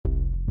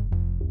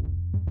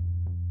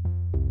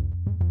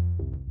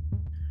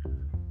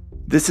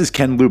This is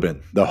Ken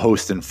Lubin, the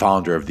host and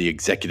founder of the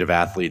Executive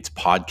Athletes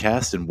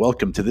Podcast, and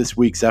welcome to this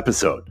week's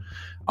episode.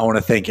 I want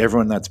to thank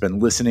everyone that's been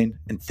listening,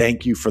 and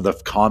thank you for the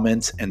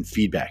comments and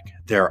feedback.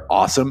 They're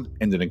awesome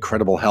and an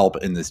incredible help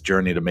in this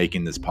journey to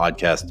making this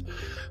podcast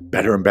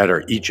better and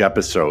better each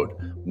episode.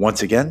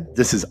 Once again,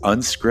 this is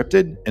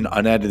unscripted and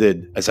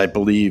unedited, as I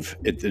believe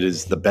it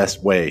is the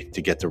best way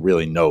to get to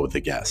really know the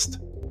guest.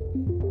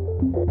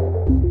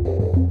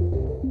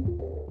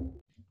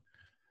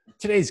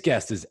 Today's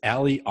guest is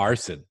Ali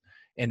Arson.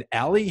 And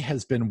Ali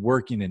has been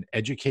working in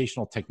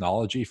educational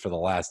technology for the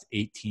last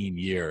 18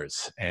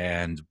 years.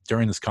 And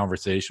during this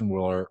conversation,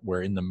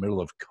 we're in the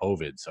middle of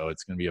COVID, so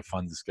it's going to be a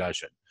fun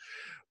discussion.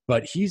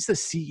 But he's the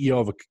CEO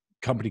of a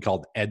company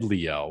called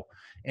Edlio,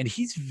 and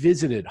he's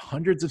visited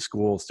hundreds of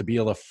schools to be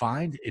able to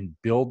find and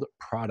build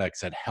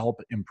products that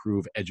help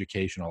improve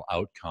educational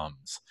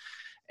outcomes.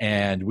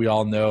 And we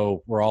all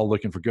know we're all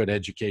looking for good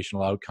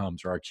educational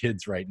outcomes for our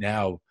kids right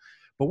now.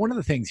 But one of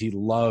the things he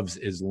loves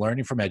is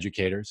learning from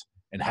educators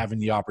and having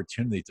the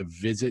opportunity to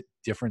visit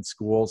different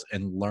schools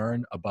and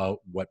learn about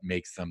what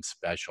makes them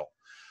special.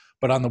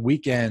 But on the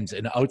weekends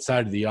and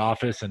outside of the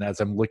office, and as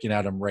I'm looking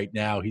at him right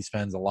now, he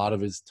spends a lot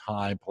of his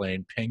time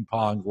playing ping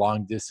pong,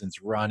 long distance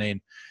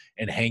running,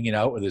 and hanging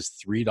out with his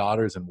 3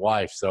 daughters and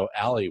wife. So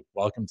Ali,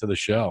 welcome to the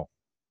show.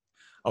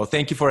 Oh,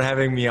 thank you for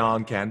having me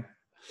on, Ken.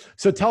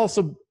 So tell us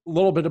a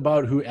little bit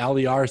about who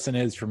Ali Arson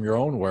is from your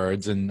own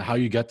words and how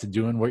you got to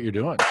doing what you're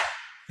doing.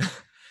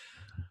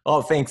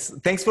 Oh, thanks.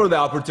 Thanks for the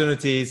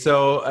opportunity.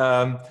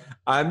 So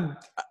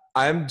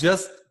I'm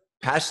just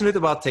passionate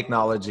about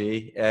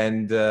technology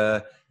and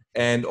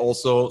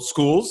also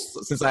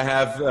schools, since I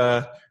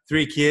have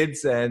 3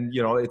 kids, and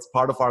it's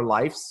part of our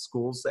lives,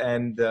 schools.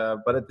 And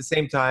but at the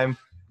same time,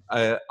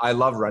 I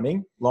love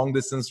running, long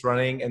distance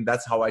running, and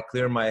that's how I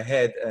clear my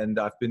head. And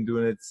I've been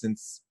doing it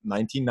since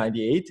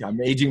 1998.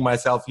 I'm aging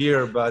myself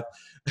here, but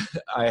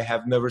I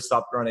have never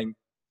stopped running.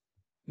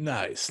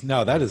 Nice.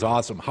 No, that is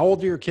awesome. How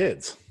old are your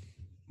kids?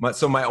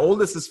 So my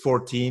oldest is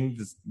 14,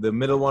 the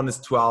middle one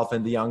is 12,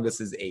 and the youngest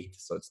is 8.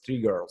 So it's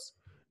 3 girls.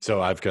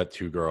 So I've got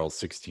 2 girls,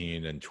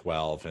 16 and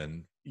 12.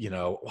 And,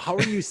 how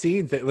are you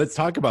seeing things? Let's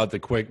talk about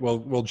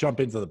we'll jump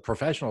into the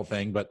professional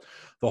thing, but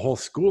the whole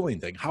schooling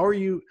thing. Are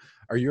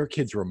your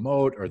kids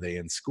remote? Are they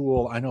in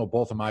school? I know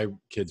both of my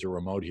kids are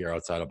remote here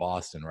outside of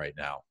Boston right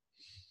now.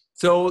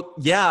 So,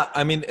 yeah,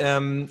 I mean,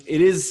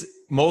 it is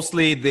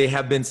mostly, they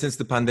have been since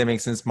the pandemic,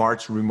 since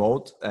March,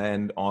 remote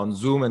and on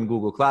Zoom and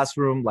Google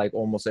Classroom, like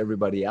almost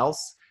everybody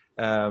else.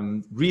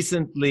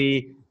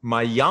 Recently,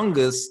 my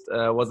youngest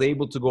was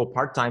able to go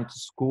part-time to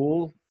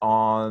school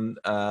on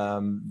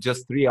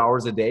just 3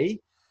 hours a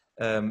day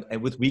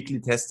and with weekly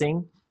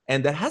testing.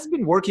 And that has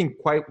been working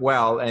quite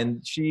well.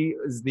 And she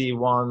is the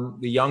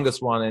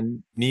youngest one,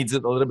 and needs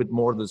it a little bit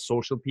more, the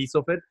social piece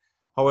of it.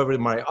 However,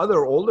 my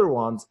other older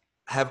ones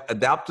have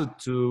adapted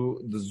to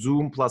the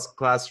Zoom plus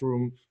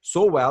classroom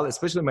so well,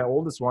 especially my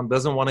oldest one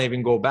doesn't want to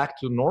even go back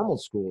to normal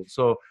school.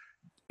 So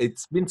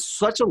it's been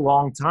such a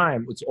long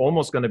time, it's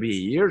almost going to be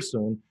a year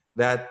soon,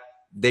 that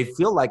they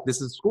feel like this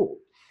is school.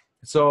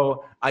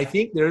 So I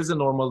think there is a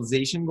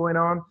normalization going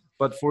on,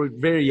 but for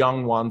very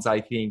young ones,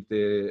 I think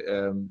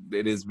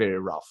it is very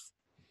rough.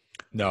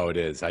 No, it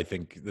is. I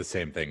think the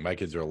same thing. My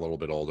kids are a little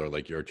bit older,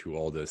 like your 2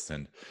 oldest,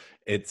 and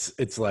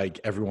it's like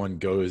everyone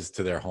goes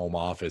to their home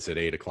office at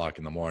 8:00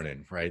 in the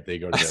morning, right? They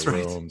go to their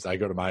rooms. I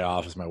go to my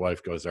office. My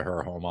wife goes to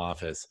her home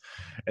office,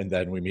 and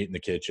then we meet in the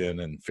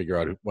kitchen and figure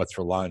out what's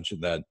for lunch,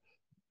 and then,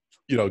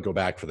 go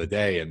back for the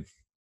day. And,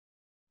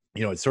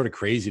 it's sort of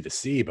crazy to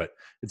see, but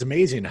it's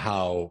amazing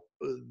how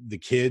the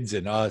kids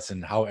and us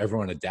and how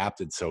everyone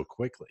adapted so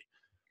quickly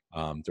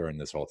during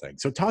this whole thing.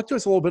 So talk to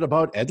us a little bit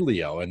about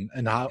Edlio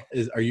and how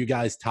are you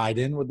guys tied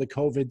in with the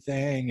COVID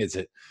thing? Is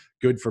it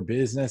good for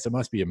business? It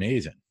must be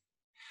amazing.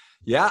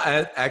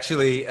 Yeah,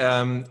 actually,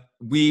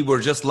 we were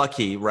just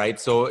lucky, right?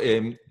 So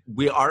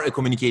we are a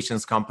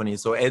communications company.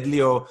 So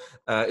Edlio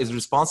is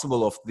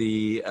responsible of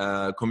the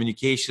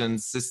communication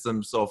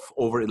systems of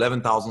over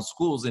 11,000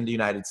 schools in the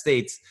United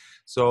States.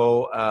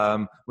 So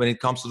when it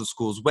comes to the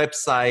school's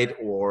website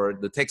or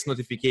the text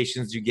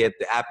notifications you get,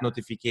 the app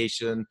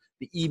notification,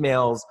 the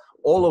emails,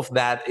 all of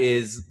that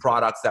is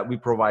products that we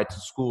provide to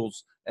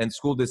schools and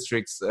school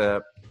districts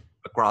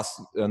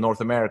across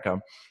North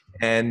America.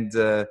 And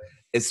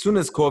as soon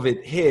as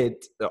COVID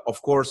hit,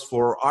 of course,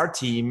 for our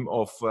team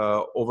of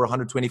over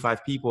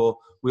 125 people,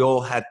 we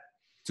all had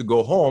to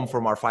go home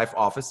from our 5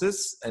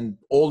 offices. And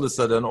all of a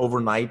sudden,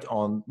 overnight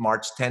on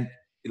March 10th,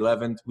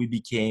 11th, we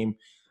became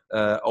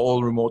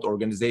all remote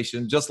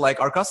organization, just like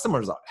our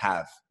customers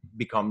have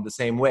become the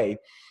same way.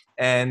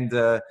 And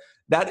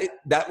that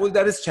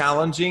is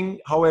challenging.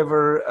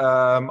 However,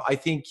 I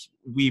think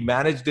we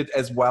managed it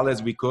as well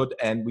as we could,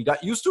 and we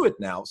got used to it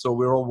now. So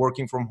we're all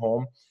working from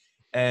home,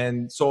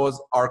 and so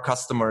is our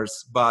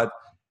customers. But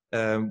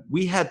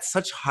we had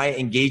such high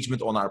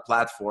engagement on our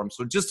platform.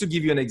 So just to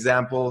give you an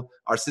example,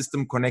 our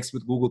system connects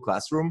with Google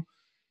Classroom.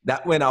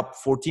 That went up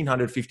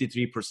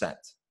 1,453%.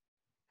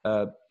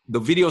 The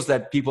videos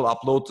that people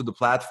upload to the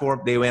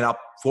platform, they went up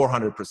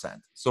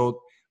 400%. So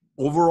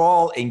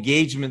overall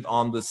engagement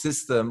on the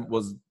system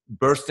was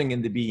bursting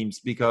in the beams,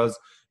 because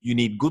you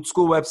need good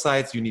school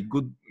websites, you need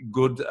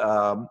good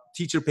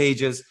teacher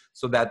pages,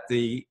 so that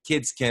the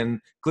kids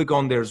can click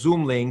on their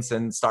Zoom links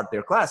and start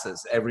their classes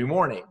every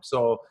morning.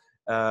 So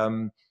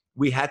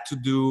we had to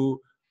do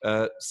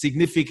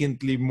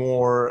significantly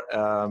more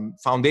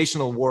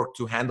foundational work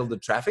to handle the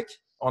traffic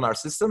on our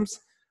systems.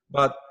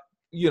 But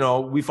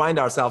we find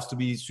ourselves to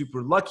be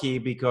super lucky,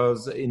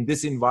 because in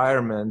this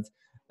environment,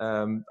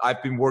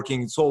 I've been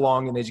working so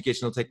long in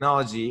educational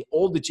technology,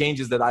 all the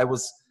changes that I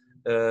was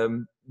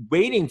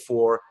waiting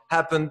for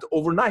happened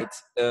overnight.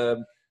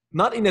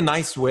 Not in a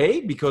nice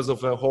way because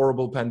of a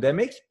horrible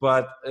pandemic,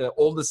 but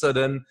all of a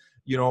sudden,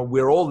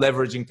 we're all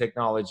leveraging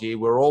technology.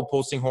 We're all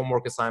posting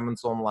homework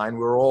assignments online.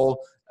 We're all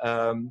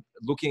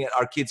looking at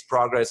our kids'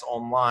 progress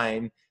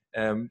online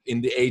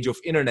in the age of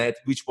internet,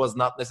 which was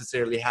not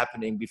necessarily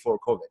happening before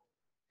COVID.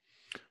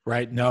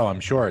 Right. No, I'm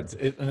sure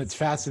and it's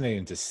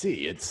fascinating to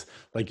see. It's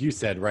like you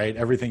said, right?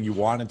 Everything you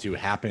wanted to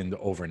happened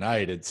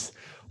overnight.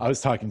 I was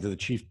talking to the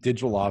chief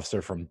digital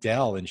officer from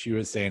Dell, and she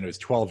was saying it was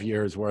 12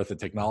 years worth of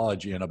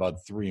technology in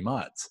about 3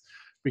 months,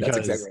 because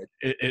That's exactly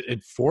right.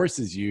 it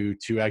forces you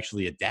to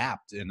actually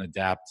adapt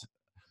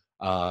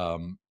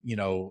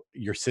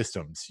your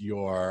systems,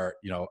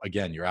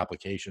 again, your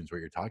applications, what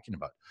you're talking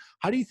about.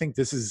 How do you think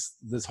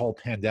this whole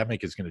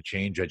pandemic is going to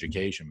change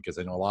education? Because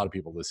I know a lot of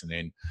people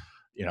listening,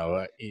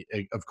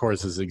 of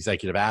course, as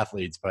executive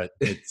athletes, but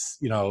it's,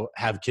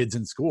 have kids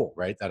in school,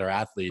 right, that are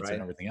athletes, right,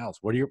 and everything else.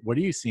 What are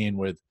you seeing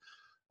with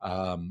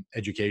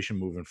education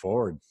moving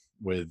forward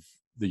with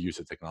the use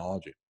of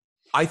technology?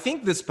 I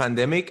think this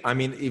pandemic,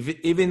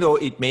 even though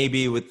it may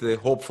be with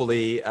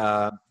hopefully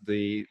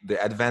the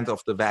advent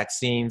of the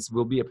vaccines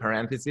will be a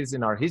parenthesis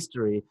in our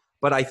history,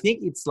 but I think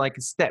it's like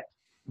a step.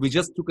 We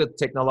just took a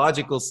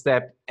technological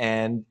step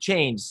and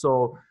changed.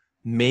 So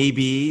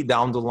maybe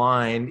down the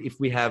line, if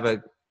we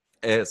have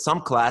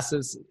some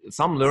classes,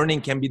 some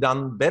learning can be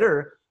done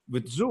better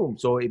with Zoom.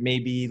 So it may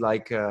be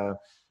like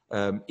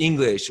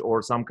English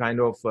or some kind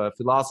of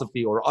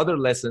philosophy or other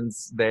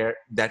lessons there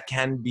that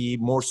can be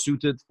more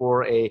suited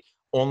for a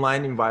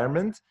online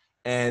environment,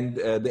 and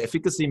the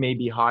efficacy may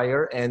be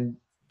higher. And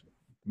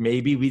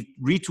maybe we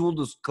retool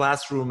the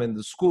classroom and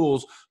the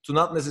schools to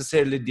not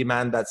necessarily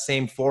demand that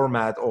same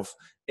format of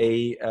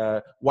a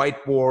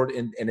whiteboard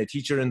and a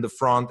teacher in the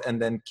front,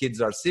 and then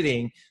kids are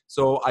sitting.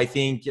 So I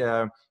think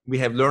we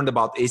have learned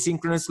about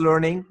asynchronous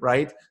learning,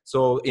 right?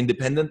 So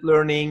independent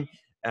learning,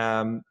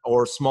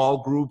 or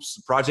small groups,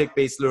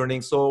 project-based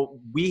learning. So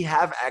we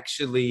have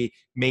actually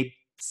made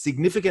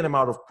significant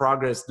amount of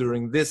progress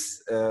during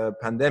this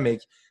pandemic,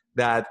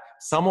 that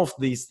some of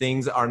these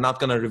things are not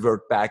going to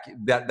revert back.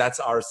 That's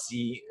our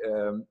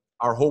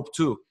hope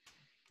too.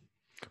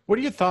 What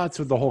are your thoughts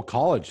with the whole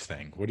college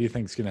thing? What do you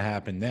think is going to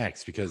happen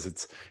next? Because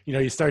it's,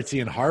 you start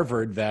seeing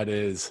Harvard,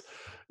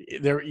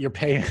 you're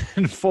paying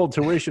full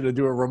tuition to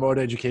do a remote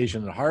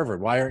education at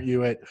Harvard. Why aren't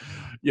you at,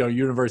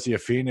 University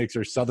of Phoenix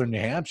or Southern New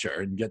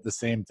Hampshire and get the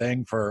same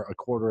thing for a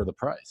quarter of the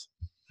price?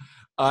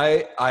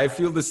 I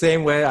feel the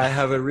same way. I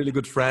have a really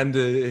good friend.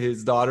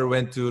 His daughter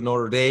went to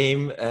Notre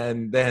Dame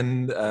and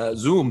then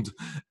Zoomed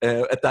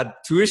at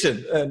that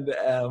tuition.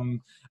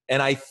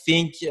 And I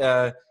think,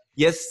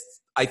 yes,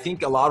 I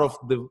think a lot of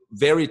the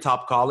very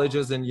top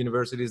colleges and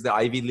universities, the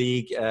Ivy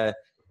League,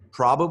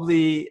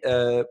 probably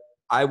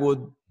I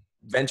would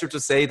venture to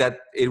say that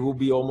it will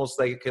be almost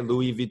like a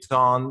Louis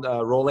Vuitton,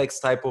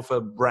 Rolex type of a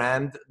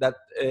brand that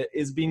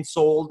is being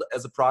sold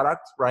as a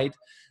product, right?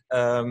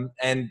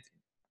 And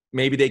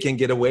maybe they can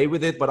get away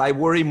with it, but I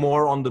worry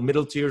more on the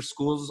middle tier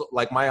schools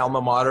like my alma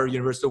mater,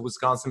 University of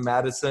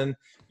Wisconsin-Madison,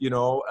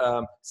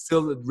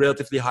 still a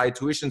relatively high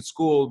tuition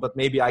school, but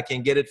maybe I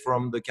can get it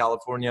from the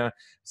California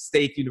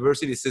State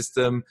University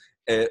system,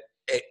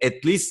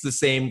 at least the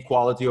same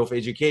quality of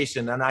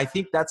education. And I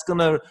think that's going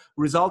to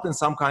result in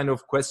some kind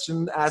of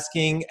question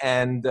asking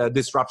and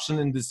disruption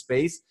in this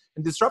space.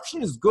 And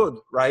disruption is good,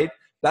 right?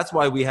 That's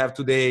why we have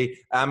today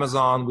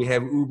Amazon, we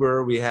have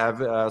Uber, we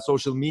have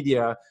social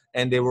media,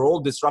 and they were all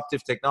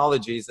disruptive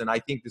technologies. And I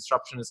think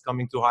disruption is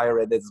coming to higher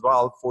ed as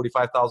well.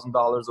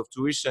 $45,000 of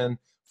tuition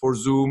for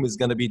Zoom is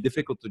going to be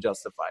difficult to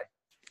justify.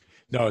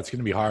 No, it's going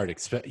to be hard.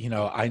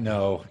 I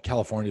know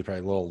California is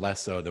probably a little less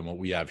so than what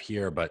we have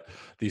here, but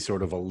these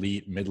sort of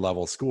elite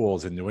mid-level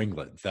schools in New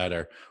England that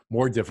are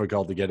more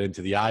difficult to get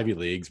into the Ivy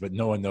Leagues, but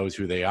no one knows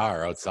who they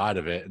are outside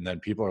of it. And then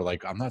people are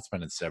like, I'm not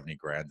spending 70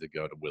 grand to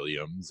go to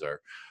Williams or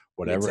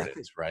whatever it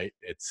is, right?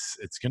 It's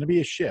going to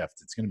be a shift.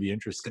 It's going to be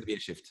interesting. It's going to be a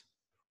shift.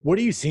 What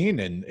are you seeing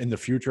in the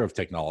future of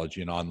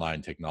technology and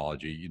online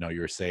technology?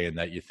 You're saying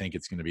that you think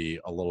it's going to be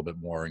a little bit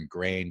more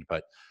ingrained,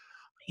 but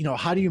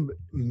how do you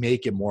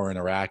make it more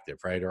interactive,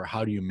 right? Or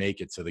how do you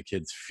make it so the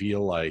kids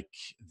feel like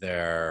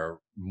they're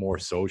more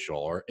social,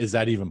 or is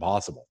that even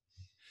possible?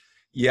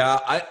 Yeah,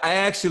 I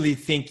actually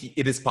think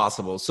it is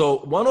possible. So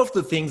one of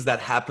the things that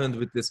happened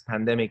with this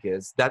pandemic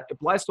is that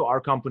applies to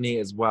our company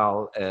as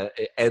well,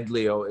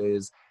 Edlio,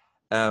 is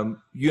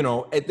you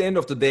know, at the end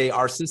of the day,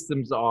 our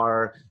systems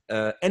are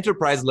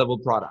enterprise level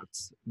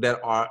products that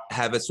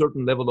have a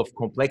certain level of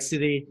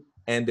complexity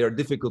and they're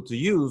difficult to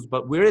use.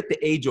 But we're at the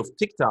age of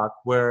TikTok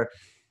where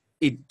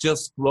it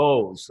just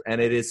flows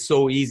and it is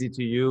so easy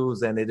to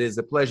use and it is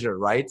a pleasure,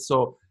 right?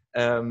 So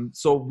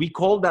so we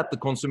call that the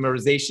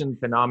consumerization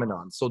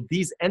phenomenon. So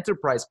these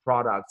enterprise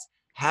products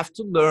have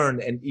to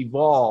learn and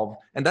evolve.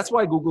 And that's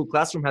why Google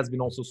Classroom has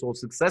been also so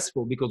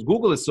successful, because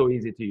Google is so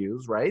easy to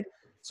use, right?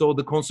 So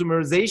the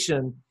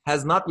consumerization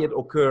has not yet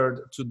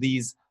occurred to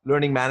these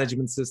learning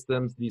management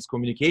systems, these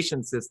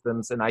communication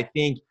systems. And I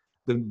think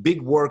the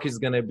big work is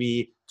going to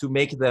be to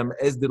make them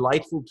as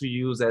delightful to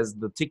use as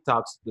the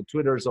TikToks, the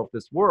Twitters of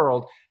this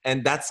world.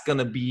 And that's going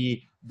to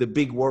be the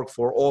big work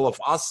for all of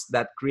us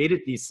that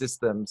created these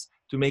systems,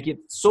 to make it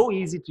so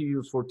easy to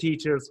use for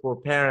teachers, for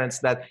parents,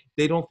 that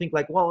they don't think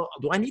like, well,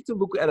 do I need to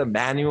look at a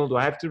manual? Do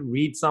I have to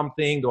read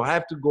something? Do I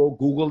have to go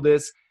Google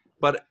this?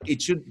 But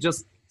it should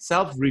just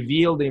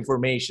self-reveal the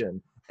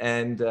information.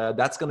 And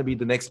that's going to be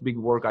the next big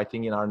work, I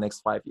think, in our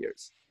next 5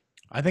 years.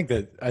 I think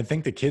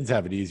the kids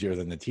have it easier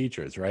than the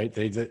teachers, right?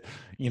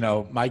 You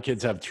know, my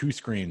kids have 2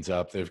 screens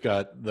up. They've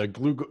got the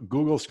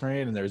Google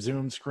screen and their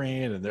Zoom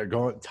screen, and they're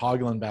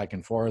toggling back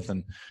and forth,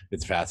 and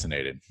it's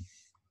fascinating.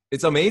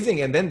 It's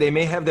amazing. And then they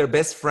may have their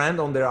best friend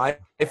on their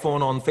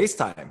iPhone on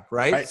FaceTime,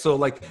 right? So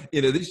like,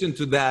 in addition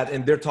to that,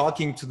 and they're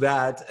talking to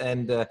that,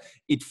 and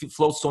it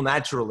flows so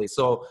naturally.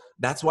 So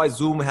that's why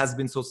Zoom has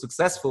been so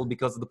successful,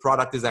 because the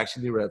product is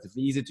actually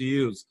relatively easy to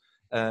use.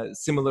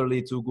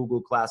 Similarly to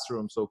Google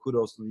Classroom. So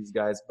kudos to these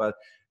guys. But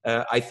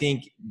I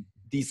think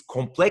these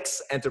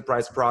complex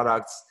enterprise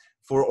products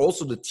for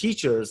also the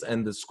teachers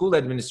and the school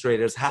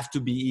administrators have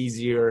to be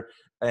easier,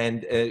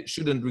 and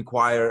shouldn't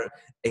require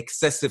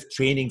excessive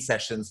training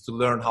sessions to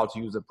learn how to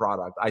use a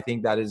product. I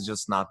think that is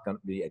just not going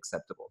to be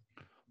acceptable.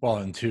 Well,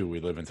 and 2,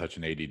 we live in such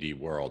an ADD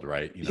world,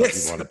 right? You know,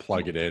 yes. You want to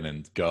plug it in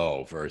and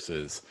go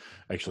versus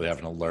actually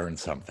having to learn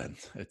something.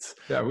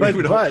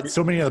 But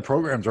so many of the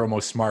programs are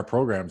almost smart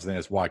programs, and they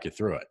just walk you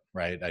through it,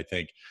 right? I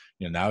think,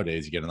 you know,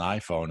 nowadays you get an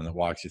iPhone and it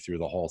walks you through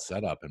the whole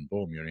setup, and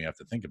boom, you don't even have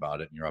to think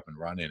about it, and you're up and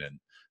running in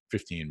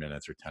 15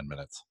 minutes or 10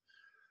 minutes.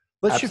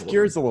 Let's shift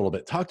gears a little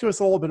bit. Talk to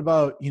us a little bit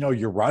about, you know,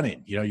 your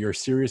running. You know, you're a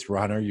serious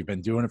runner. You've been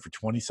doing it for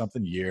 20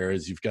 something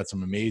years. You've got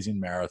some amazing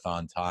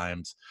marathon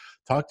times.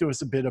 Talk to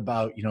us a bit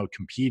about, you know,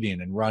 competing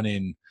and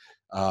running,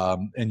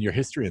 and your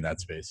history in that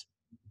space.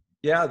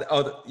 Yeah.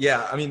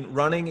 I mean,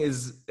 running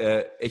is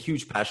a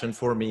huge passion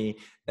for me.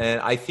 And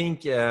I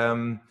think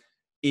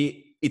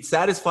it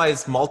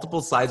satisfies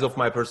multiple sides of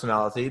my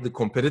personality, the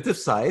competitive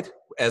side,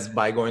 as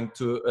by going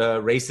to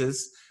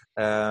races,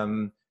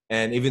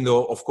 and even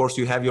though, of course,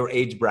 you have your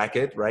age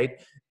bracket, right?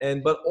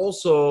 But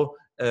also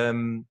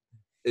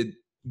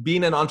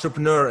being an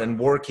entrepreneur and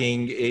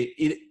working,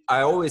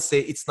 I always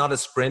say it's not a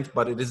sprint,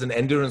 but it is an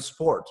endurance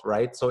sport,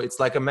 right? So it's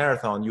like a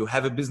marathon. You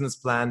have a business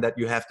plan that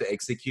you have to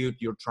execute.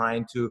 You're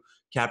trying to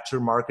capture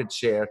market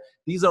share.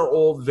 These are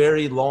all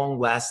very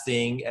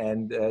long-lasting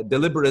and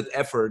deliberate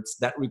efforts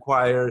that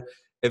require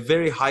a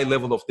very high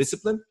level of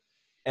discipline.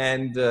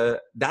 And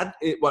that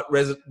is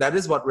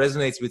what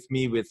resonates with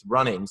me with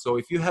running. So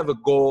if you have a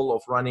goal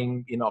of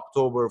running in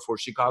October for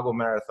Chicago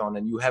Marathon,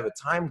 and you have a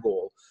time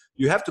goal,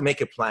 you have to make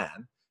a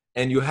plan,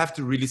 and you have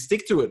to really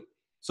stick to it.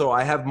 So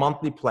I have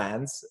monthly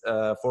plans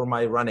for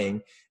my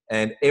running,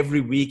 and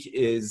every week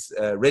is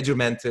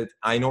regimented.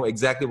 I know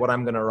exactly what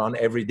I'm going to run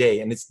every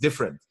day, and it's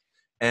different.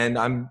 And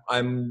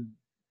I'm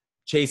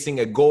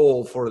chasing a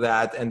goal for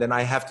that, and then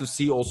I have to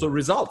see also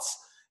results.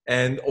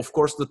 And of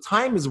course, the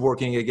time is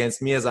working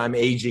against me as I'm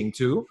aging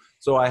too.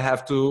 So I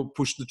have to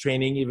push the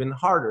training even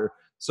harder.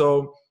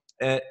 So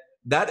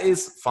that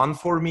is fun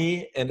for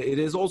me. And it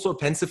is also a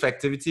pensive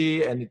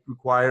activity, and it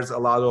requires a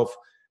lot of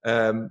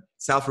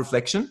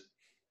self-reflection.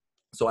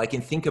 So I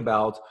can think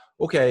about,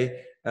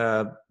 okay,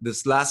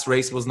 this last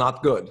race was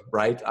not good,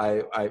 right?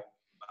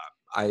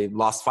 I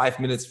lost 5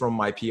 minutes from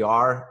my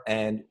PR.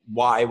 And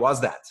why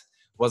was that?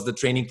 Was the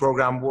training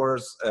program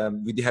worse?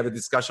 We did have a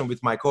discussion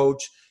with my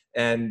coach,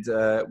 and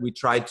we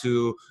tried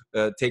to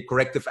take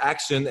corrective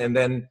action, and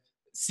then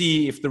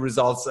see if the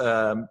results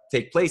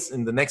take place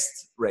in the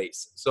next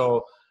race.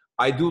 So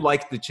I do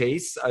like the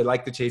chase. I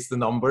like to chase the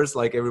numbers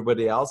like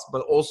everybody else,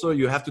 but also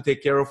you have to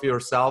take care of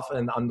yourself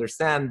and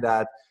understand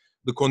that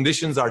the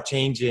conditions are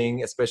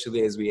changing,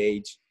 especially as we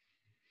age.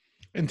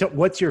 And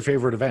what's your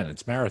favorite event?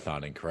 It's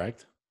marathoning,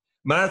 correct?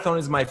 Marathon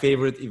is my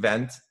favorite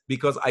event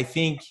because I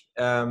think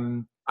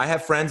I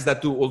have friends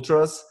that do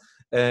ultras,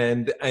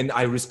 and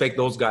I respect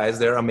those guys.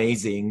 They're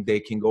amazing. They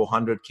can go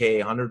 100K,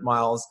 100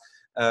 miles.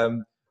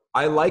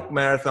 I like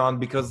marathon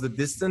because the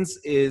distance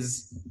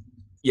is,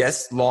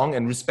 yes, long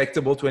and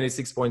respectable,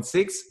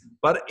 26.6,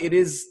 but it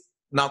is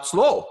not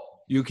slow.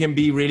 You can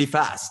be really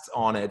fast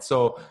on it.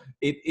 So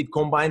it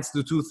combines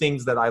the two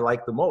things that I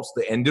like the most,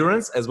 the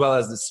endurance as well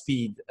as the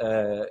speed,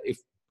 if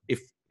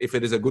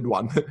it is a good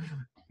one.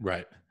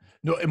 Right.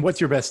 No, and what's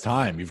your best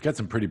time? You've got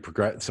some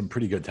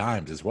pretty good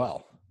times as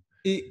well.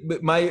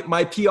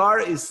 My PR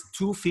is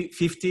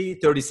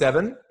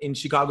 2:50:37 in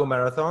Chicago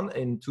Marathon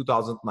in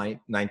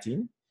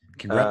 2019.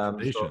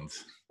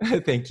 Congratulations.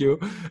 Thank you.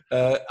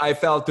 I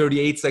fell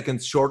 38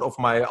 seconds short of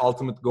my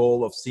ultimate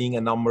goal of seeing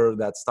a number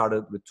that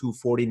started with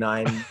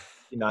 2:49.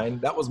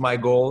 That was my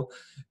goal.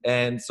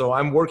 And so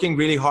I'm working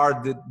really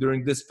hard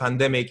during this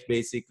pandemic,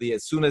 basically,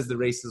 as soon as the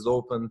race is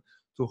open,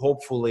 to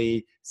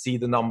hopefully see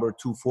the number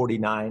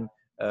 2:49.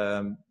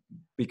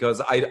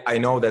 Because I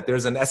know that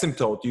there's an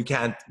asymptote you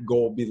can't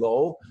go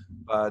below,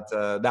 but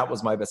that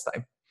was my best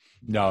time.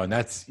 No, and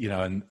that's, you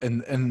know,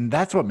 and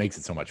that's what makes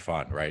it so much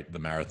fun, right? The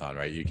marathon,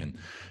 right? You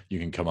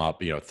can come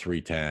up, you know,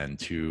 3:10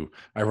 to,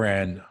 I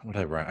ran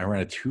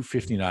a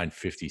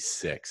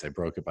 2:59:56. I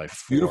broke it by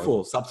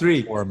Beautiful, sub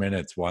 3. 4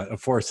 minutes,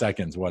 4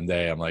 seconds one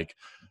day. I'm like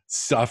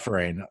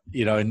suffering,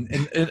 you know, and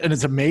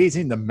it's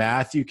amazing the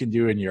math you can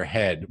do in your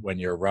head when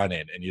you're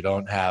running and you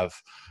don't have,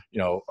 you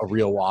know, a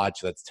real watch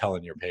that's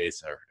telling your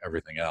pace or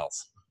everything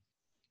else.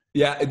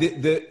 Yeah,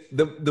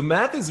 the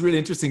math is really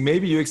interesting.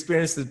 Maybe you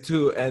experienced it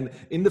too. And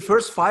in the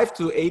first 5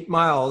 to 8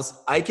 miles,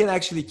 I can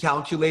actually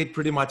calculate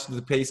pretty much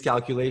the pace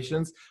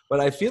calculations, but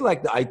I feel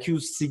like the IQ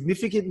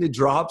significantly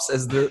drops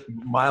as the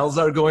miles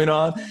are going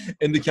on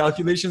and the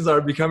calculations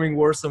are becoming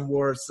worse and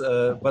worse.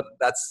 But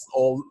that's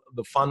all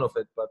the fun of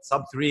it. But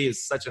sub 3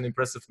 is such an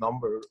impressive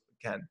number,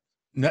 Ken.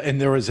 No, and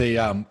there was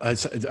I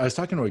was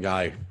talking to a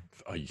guy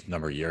a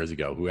number of years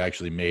ago who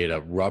actually made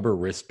a rubber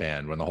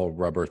wristband when the whole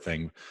rubber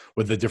thing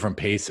with the different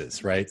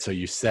paces, right? So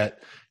you say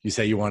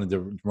you wanted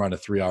to run a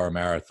 3-hour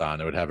marathon,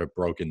 it would have it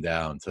broken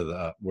down to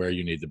the where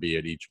you need to be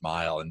at each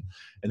mile. And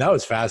that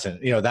was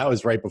fascinating. You know, that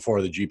was right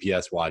before the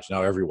GPS watch.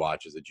 Now every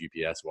watch is a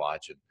GPS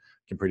watch and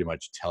can pretty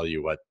much tell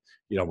you what,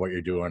 you know, what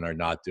you're doing or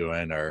not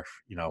doing, or,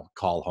 you know,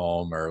 call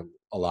home or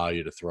allow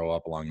you to throw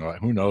up along the way.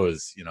 Who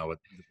knows, you know,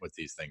 what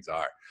these things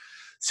are.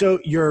 So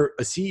you're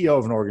a CEO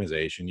of an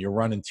organization, you're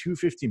running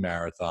 250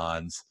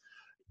 marathons.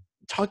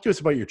 Talk to us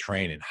about your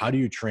training. How do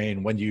you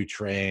train? When do you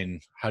train?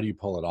 How do you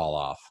pull it all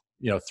off?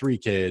 You know, 3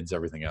 kids,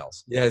 everything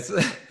else. Yes.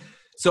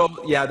 So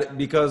yeah,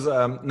 because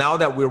now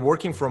that we're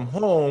working from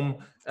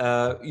home,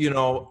 you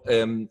know,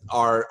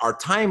 our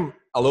time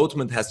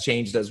allotment has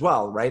changed as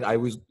well, right? I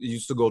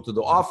used to go to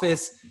the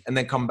office and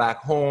then come back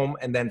home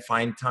and then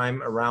find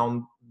time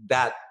around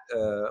that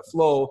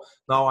flow.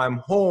 Now I'm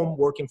home,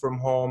 working from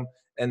home,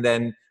 and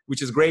then,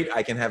 which is great.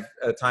 I can have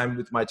time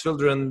with my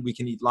children. We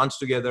can eat lunch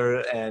together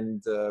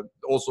and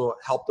also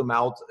help them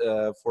out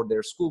for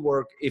their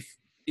schoolwork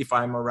if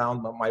I'm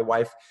around. My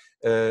wife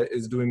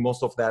is doing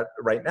most of that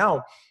right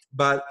now.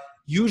 But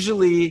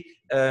usually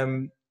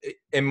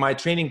in my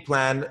training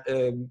plan,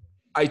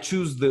 I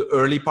choose the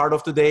early part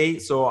of the day.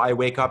 So I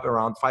wake up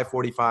around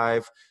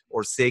 5:45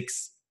 or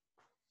 6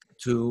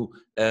 to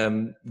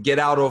get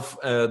out of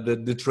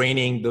the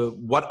training,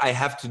 what I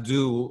have to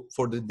do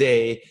for the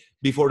day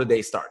before the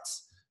day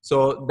starts.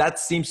 So that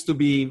seems to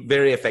be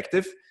very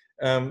effective.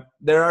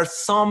 There are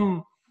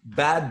some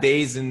bad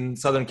days in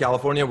Southern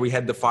California. We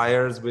had the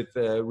fires with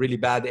really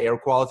bad air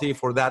quality.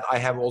 For that, I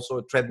have also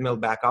a treadmill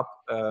backup,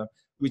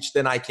 which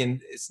then I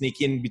can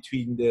sneak in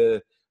between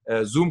the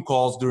Zoom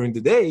calls during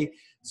the day.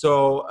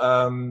 So,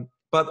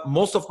 but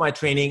most of my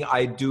training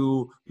I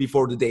do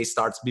before the day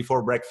starts,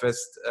 before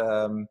breakfast.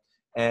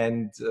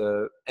 And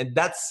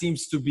that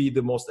seems to be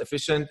the most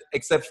efficient,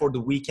 except for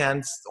the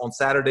weekends. On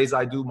Saturdays,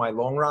 I do my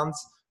long runs,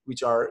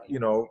 which are, you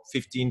know,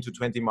 15 to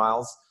 20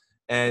 miles.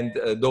 And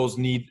those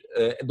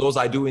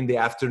I do in the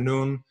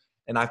afternoon.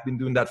 And I've been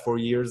doing that for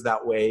years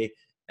that way.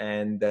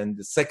 And then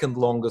the second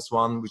longest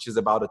one, which is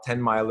about a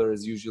 10 miler,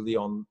 is usually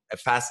on a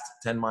fast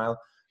 10 mile,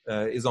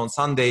 is on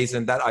Sundays.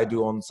 And that I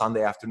do on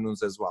Sunday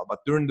afternoons as well. But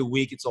during the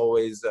week, it's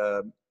always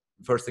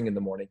first thing in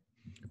the morning.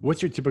 What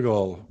do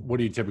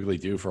you typically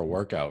do for a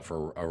workout,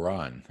 for a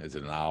run? Is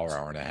it an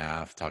hour and a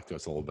half? Talk to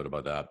us a little bit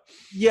about that.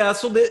 Yeah,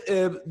 so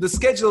the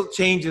schedule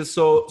changes.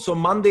 So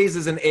Mondays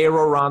is an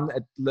aero run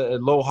at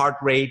low heart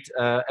rate,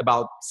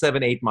 about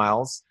 7-8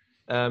 miles.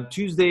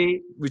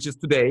 Tuesday, which is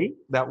today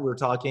that we're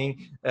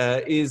talking,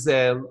 is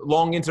a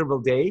long interval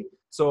day.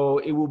 So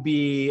it will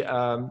be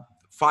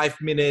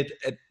 5 minute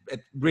at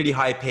really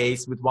high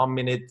pace with 1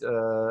 minute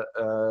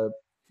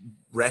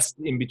rest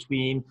in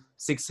between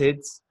 6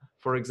 hits,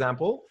 for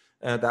example.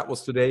 That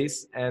was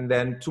today's. And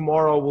then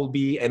tomorrow will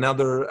be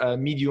another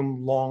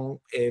medium long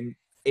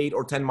 8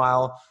 or 10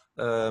 mile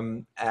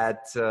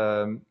at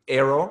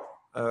aero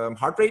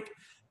heart rate.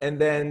 And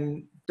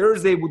then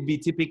Thursday would be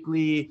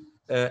typically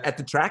at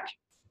the track,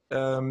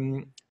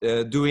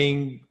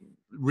 doing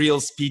real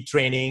speed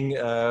training,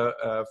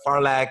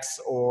 Farlax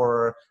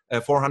or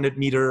 400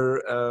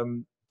 meter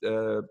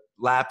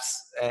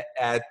laps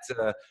at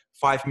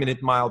 5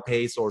 minute mile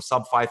pace or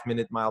sub 5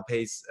 minute mile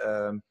pace.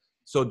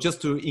 So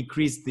just to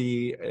increase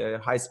the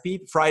high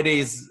speed. Friday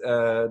is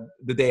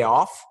the day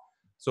off.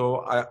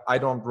 So I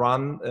don't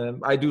run.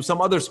 I do some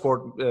other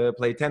sport,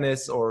 play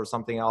tennis or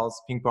something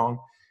else, ping pong.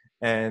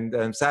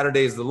 And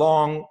Saturday is the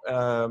long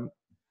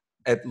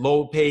at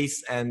low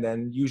pace. And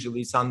then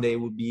usually Sunday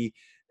would be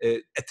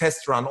a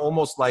test run,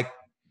 almost like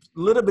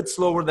little bit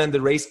slower than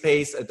the race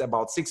pace at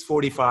about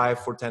 6:45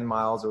 for 10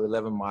 miles or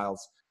 11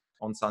 miles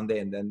on Sunday,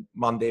 and then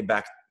Monday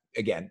back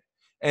again.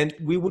 And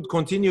we would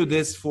continue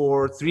this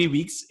for 3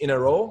 weeks in a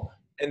row.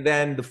 And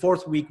then the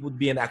fourth week would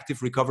be an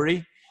active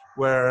recovery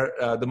where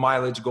the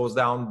mileage goes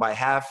down by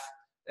half,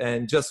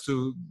 and just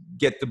to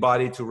get the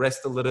body to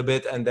rest a little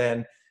bit. And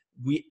then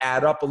we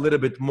add up a little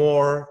bit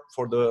more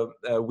for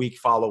the week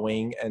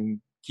following and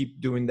keep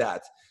doing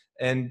that.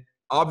 And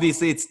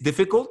obviously it's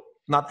difficult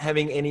not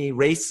having any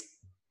race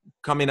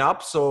coming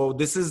up. So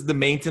this is the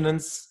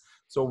maintenance.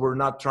 So we're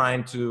not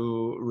trying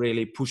to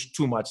really push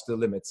too much the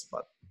limits,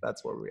 but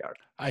that's where we are.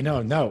 I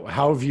know. No.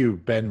 How have you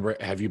been?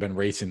 Have you been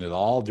racing at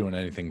all? Doing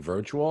anything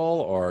virtual,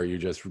 or are you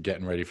just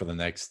getting ready for the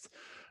next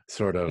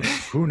sort of,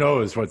 who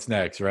knows what's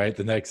next, right?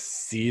 The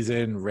next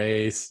season,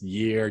 race,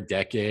 year,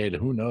 decade,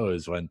 who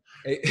knows when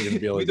you're going to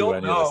be able to do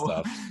any of this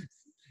stuff.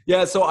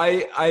 Yeah, so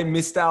I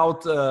missed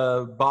out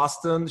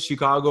Boston,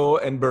 Chicago,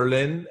 and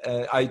Berlin.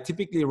 I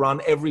typically run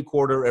every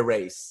quarter a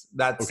race.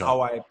 That's how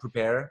I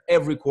prepare.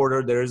 Every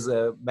quarter there's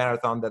a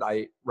marathon that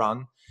I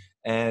run.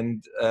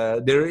 And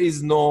there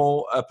is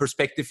no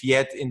perspective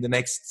yet in the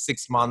next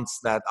 6 months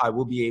that I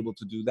will be able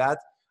to do that.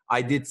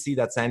 I did see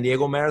that San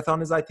Diego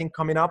Marathon is, I think,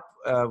 coming up,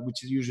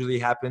 which usually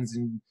happens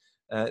in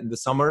the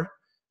summer,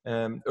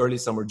 early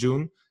summer,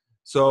 June.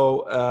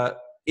 So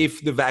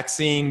if the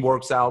vaccine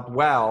works out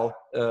well,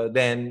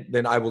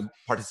 then I will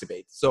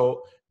participate.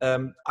 So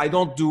I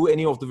don't do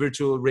any of the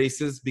virtual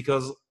races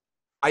because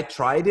I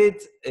tried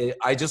it.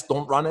 I just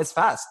don't run as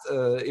fast.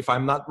 If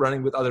I'm not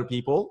running with other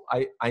people,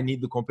 I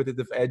need the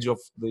competitive edge of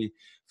the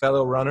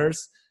fellow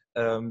runners.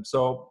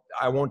 So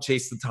I won't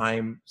chase the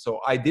time. So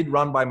I did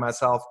run by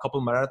myself a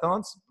couple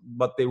marathons,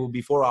 but they will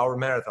be 4-hour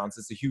marathons.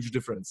 It's a huge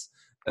difference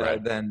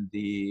than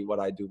what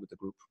I do with the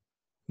group.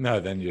 No,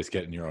 then you just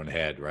get in your own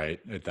head, right?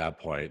 At that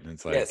point, and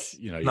it's like,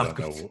 you don't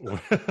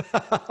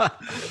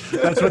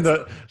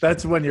know.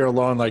 That's when you're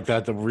alone like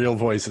that. The real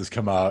voices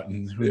come out,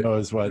 and who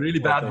knows what really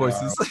bad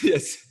voices.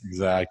 Yes,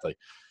 exactly.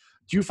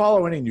 Do you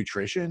follow any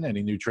nutrition,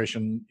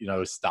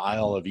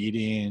 style of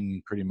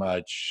eating? Pretty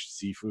much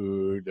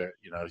seafood.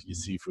 You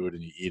seafood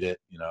and you eat it.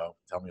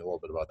 Tell me a little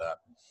bit about that.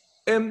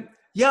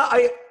 Yeah,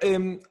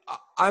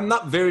 I'm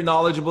not very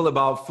knowledgeable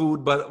about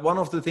food, but one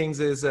of the things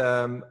is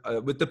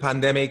with the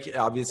pandemic,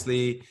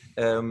 obviously,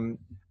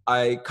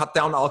 I cut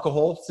down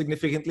alcohol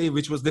significantly,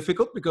 which was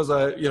difficult because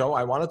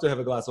I wanted to have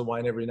a glass of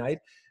wine every night,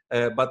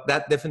 but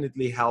that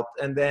definitely helped.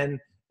 And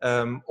then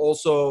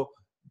also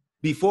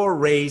before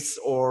race,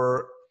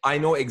 I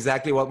know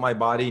exactly what my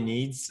body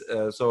needs.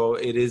 So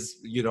it is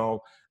 2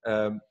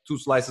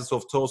 slices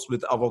of toast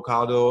with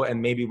avocado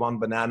and maybe 1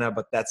 banana,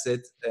 but that's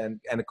it, and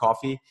a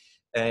coffee.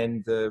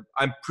 And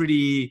I'm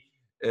pretty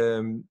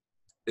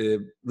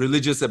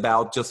religious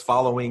about just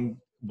following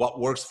what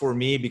works for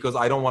me because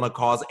I don't want to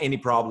cause any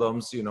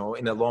problems, in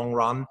the long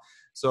run.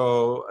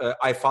 So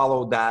I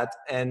follow that,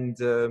 and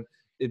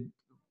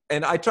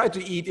I try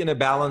to eat in a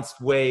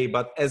balanced way.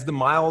 But as the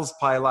miles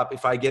pile up,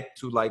 if I get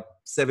to like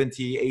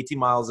 70, 80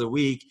 miles a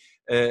week,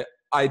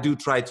 I do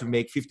try to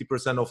make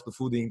 50% of the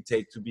food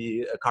intake to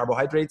be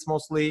carbohydrates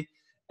mostly,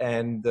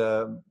 and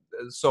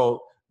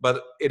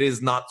but it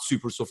is not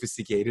super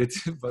sophisticated,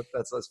 but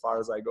that's as far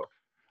as I go.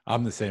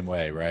 I'm the same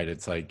way, right?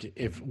 It's like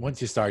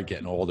once you start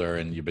getting older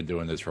and you've been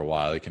doing this for a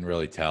while, you can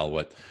really tell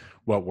what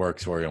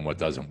works for you and what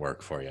doesn't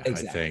work for you.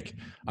 Exactly. I think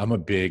I'm a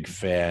big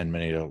fan,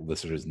 many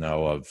listeners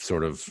know,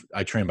 of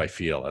I train by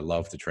feel. I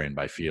love to train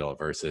by feel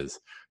versus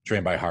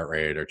train by heart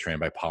rate or train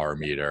by power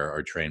meter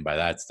or train by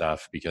that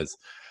stuff, because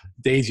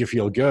days you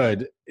feel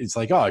good, it's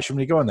like, oh, I shouldn't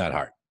be going that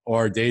hard.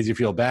 Or days you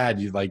feel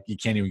bad, you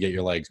can't even get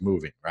your legs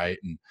moving, right?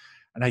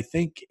 And I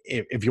think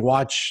if you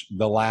watch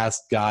the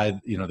last guy,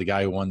 the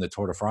guy who won the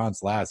Tour de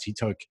France last, he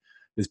took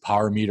his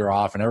power meter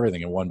off and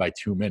everything and won by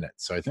 2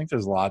 minutes. So I think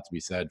there's a lot to be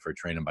said for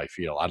training by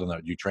feel. I don't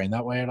know. Do you train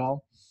that way at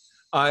all?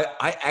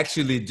 I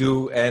actually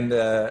do, and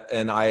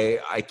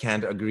I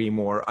can't agree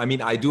more. I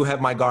mean, I do have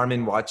my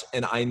Garmin watch,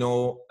 and I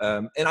know,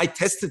 and I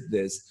tested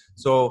this.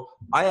 So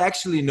I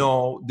actually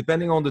know,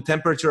 depending on the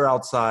temperature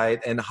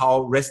outside and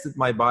how rested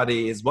my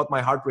body is, what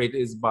my heart rate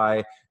is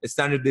by a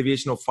standard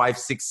deviation of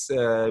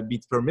 5-6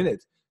 beats per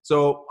minute.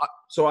 So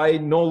I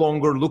no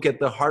longer look at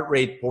the heart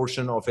rate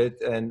portion of it,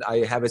 and I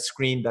have a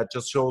screen that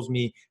just shows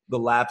me the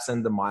laps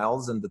and the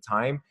miles and the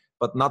time,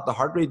 but not the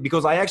heart rate,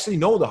 because I actually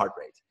know the heart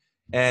rate.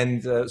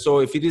 And so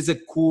if it is a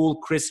cool,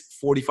 crisp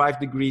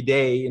 45-degree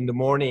day in the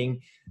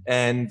morning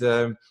and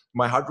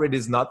my heart rate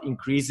is not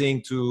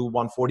increasing to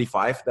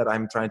 145 that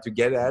I'm trying to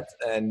get at,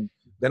 and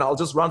then I'll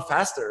just run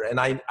faster, and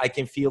I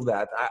can feel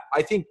that.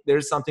 I think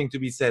there's something to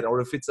be said. Or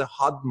if it's a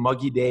hot,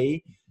 muggy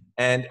day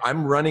and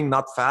I'm running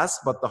not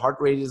fast, but the heart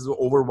rate is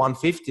over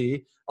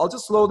 150, I'll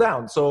just slow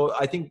down. So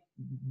I think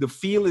the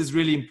feel is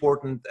really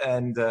important.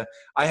 And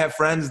I have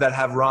friends that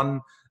have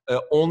run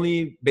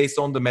only based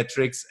on the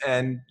metrics,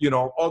 and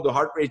the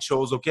heart rate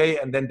shows okay,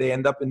 and then they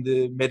end up in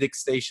the medic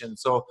station.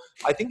 So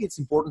I think it's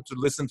important to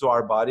listen to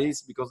our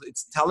bodies because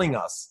it's telling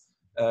us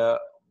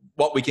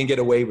what we can get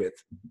away with.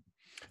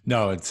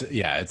 No,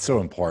 it's so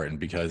important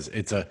because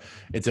it's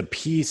a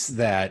piece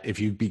that if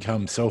you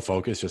become so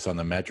focused just on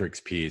the metrics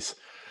piece,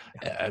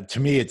 to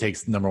me, it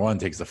takes number one,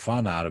 takes the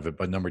fun out of it.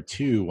 But number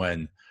two,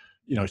 when,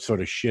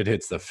 sort of shit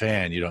hits the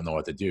fan, you don't know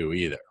what to do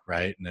either.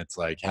 Right. And it's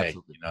like, hey,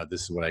 Absolutely.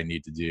 this is what I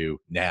need to do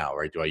now,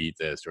 right? Do I eat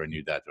this? Do I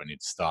need that? Do I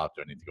need to stop?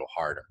 Do I need to go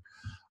harder?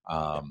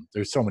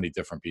 There's so many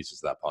different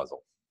pieces of that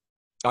puzzle.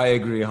 I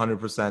agree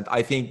 100%.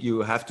 I think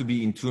you have to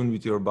be in tune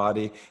with your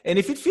body. And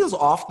if it feels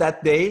off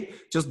that day,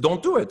 just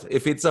don't do it.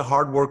 If it's a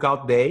hard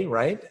workout day,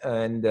 right?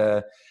 And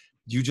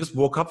you just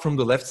woke up from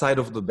the left side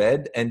of the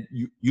bed and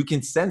you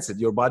can sense it.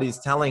 Your body is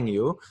telling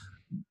you,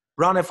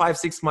 run a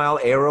 5-6 mile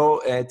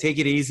aero, take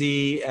it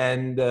easy,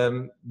 and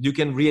you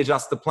can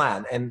readjust the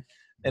plan. And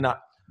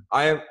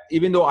I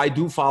even though I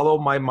do follow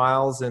my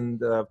miles and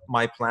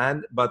my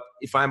plan, but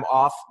if I'm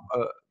off,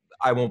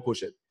 I won't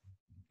push it.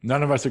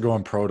 None of us are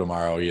going pro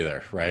tomorrow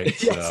either, right?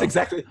 Yes, so,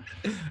 exactly.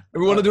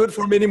 We want to do it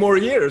for many more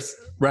years.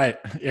 Right.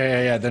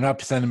 Yeah. They're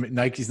not sending me,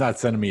 Nike's not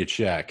sending me a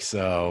check.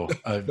 So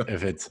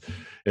if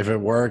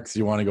it works,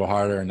 you want to go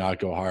harder and not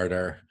go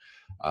harder.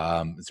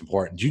 It's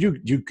important. Do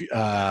you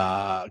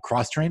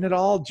cross train at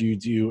all? Do you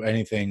do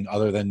anything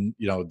other than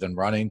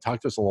running? Talk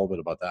to us a little bit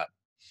about that.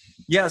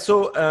 Yeah.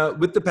 So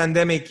with the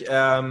pandemic,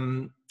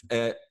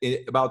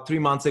 about 3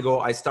 months ago,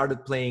 I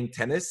started playing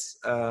tennis,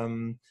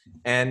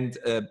 and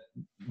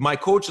my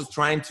coach is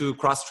trying to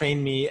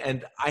cross-train me,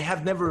 and I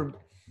have never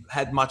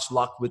had much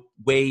luck with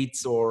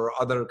weights or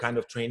other kind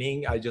of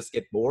training. I just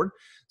get bored.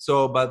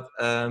 So, but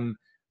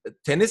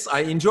tennis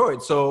I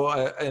enjoyed. So,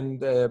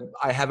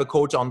 I have a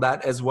coach on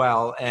that as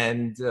well,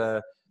 and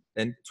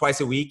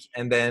twice a week,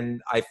 and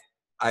then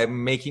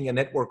I'm making a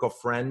network of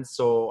friends.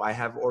 So I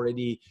have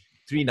already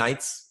 3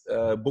 nights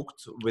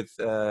booked with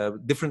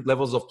different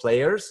levels of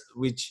players,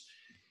 which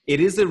it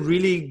is a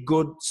really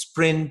good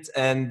sprint,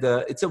 and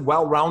it's a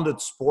well-rounded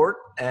sport.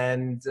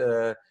 And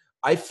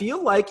I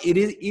feel like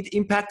it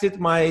impacted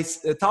my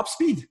top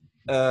speed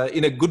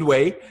in a good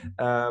way.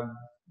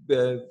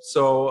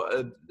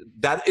 So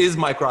that is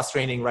my cross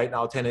training right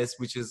now, tennis,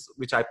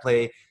 which I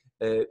play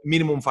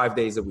minimum 5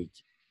 days a week.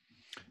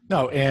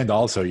 No, and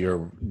also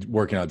you're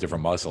working out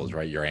different muscles,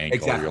 right? Your ankle,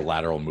 Exactly. Your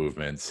lateral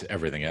movements,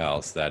 everything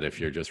else, that if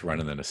you're just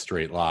running in a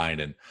straight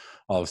line and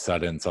all of a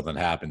sudden something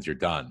happens, you're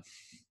done.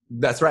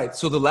 That's right.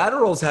 So the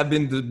laterals have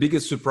been the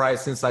biggest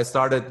surprise since I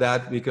started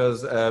that,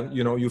 because,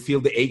 you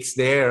feel the aches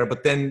there,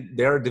 but then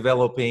they're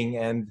developing.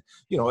 And,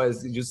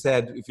 as you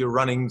said, if you're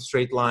running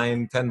straight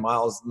line 10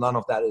 miles, none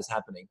of that is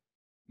happening.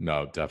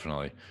 No,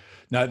 definitely.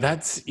 Now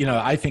that's,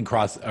 I think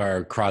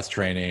cross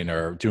training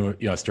or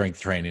doing, strength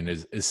training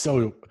is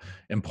so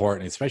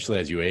important, especially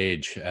as you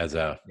age as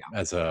a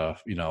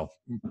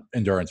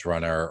endurance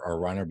runner or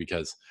runner,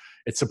 because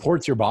it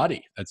supports your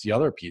body. That's the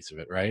other piece of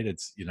it, right?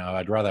 It's,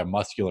 I'd rather have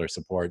muscular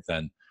support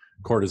than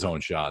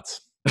cortisone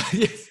shots.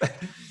 Yes.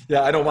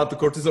 Yeah. I don't want the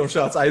cortisone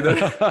shots either.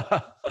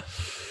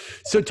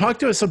 So talk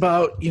to us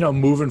about,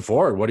 moving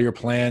forward. What are your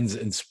plans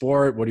in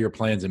sport? What are your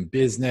plans in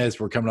business?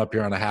 We're coming up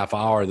here on a half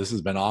hour. This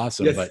has been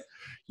awesome, Yes. But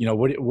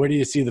where do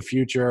you see the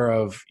future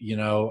of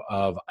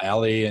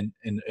Ali in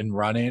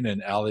running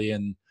and Ali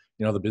in,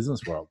 the business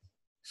world?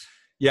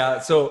 Yeah.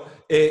 So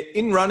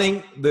in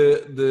running,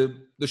 the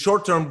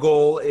short-term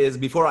goal is,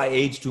 before I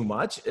age too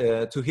much,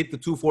 to hit the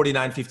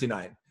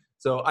 2:49.59.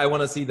 So I want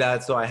to see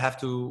that. So I have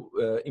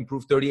to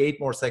improve 38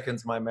 more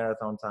seconds my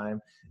marathon time,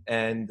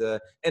 and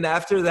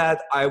after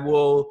that I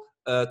will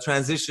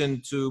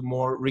transition to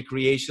more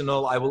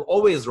recreational. I will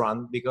always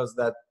run because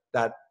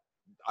that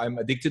I'm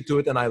addicted to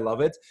it and I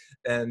love it,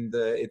 and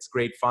it's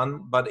great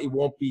fun. But it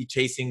won't be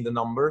chasing the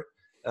number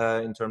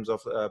in terms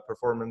of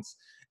performance.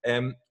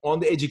 On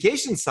the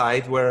education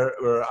side, where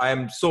I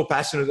am so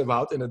passionate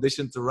about, in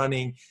addition to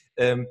running,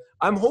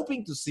 I'm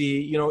hoping to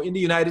see, in the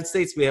United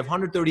States, we have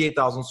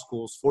 138,000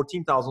 schools,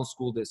 14,000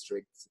 school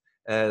districts,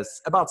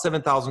 about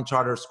 7,000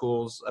 charter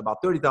schools, about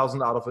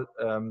 30,000 out of it,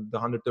 the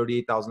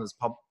 138,000 is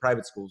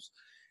private schools.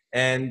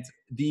 And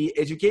the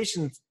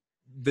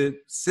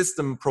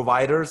system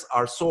providers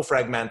are so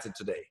fragmented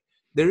today.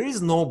 There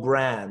is no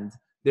brand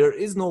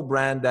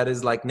that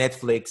is like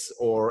Netflix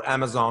or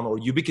Amazon or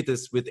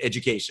ubiquitous with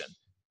education.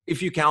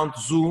 If you count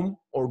Zoom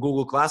or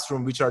Google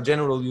Classroom, which are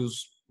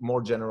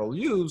more general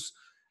use,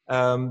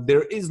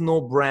 there is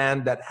no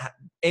brand that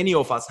any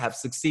of us have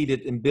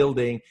succeeded in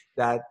building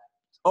that.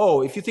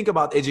 Oh, if you think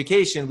about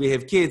education, we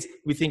have kids,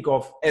 we think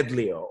of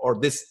Edlio or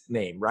this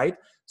name, right?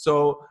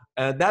 So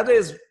that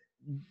is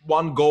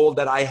one goal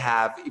that I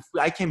have. If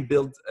I can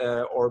build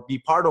or be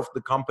part of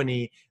the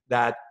company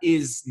that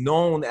is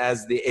known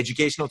as the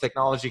educational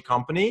technology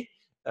company,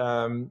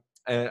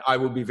 I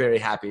will be very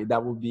happy.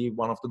 That will be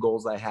one of the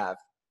goals I have.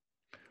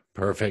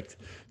 Perfect.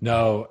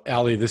 No,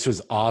 Ali, this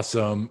was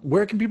awesome.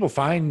 Where can people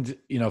find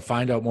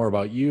out more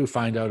about you,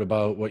 find out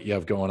about what you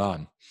have going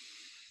on?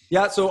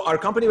 Yeah, so our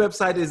company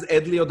website is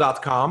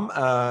edlio.com.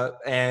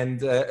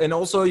 And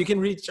also you can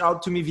reach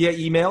out to me via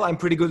email. I'm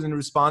pretty good in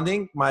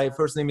responding. My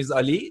first name is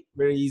Ali,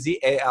 very easy,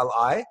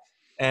 A-L-I,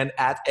 and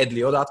at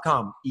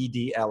edlio.com,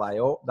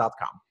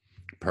 EDLIO.com.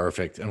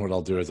 Perfect. And what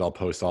I'll do is I'll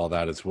post all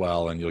that as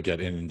well, and you'll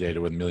get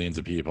inundated with millions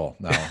of people.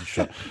 No,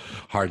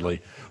 hardly.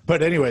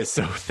 But anyway,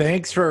 so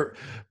thanks for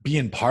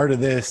being part of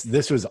this.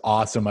 This was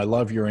awesome. I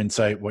love your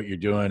insight, what you're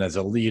doing as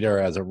a leader,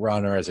 as a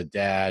runner, as a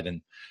dad, and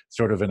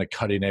sort of in a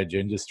cutting edge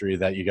industry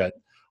that you got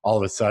all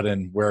of a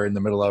sudden we're in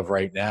the middle of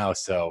right now.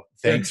 So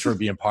thanks for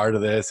being part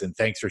of this, and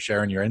thanks for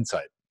sharing your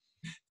insight.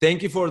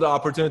 Thank you for the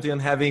opportunity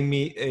and having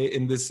me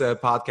in this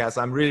podcast.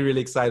 I'm really,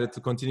 really excited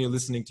to continue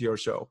listening to your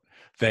show.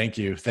 Thank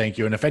you. Thank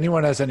you. And if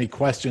anyone has any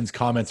questions,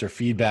 comments, or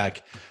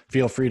feedback,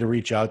 feel free to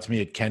reach out to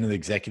me at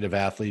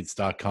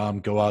kenandexecutiveathletes.com.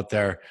 Go out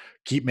there,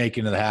 keep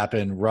making it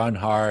happen, run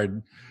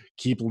hard,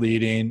 keep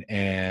leading,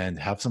 and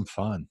have some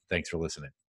fun. Thanks for listening.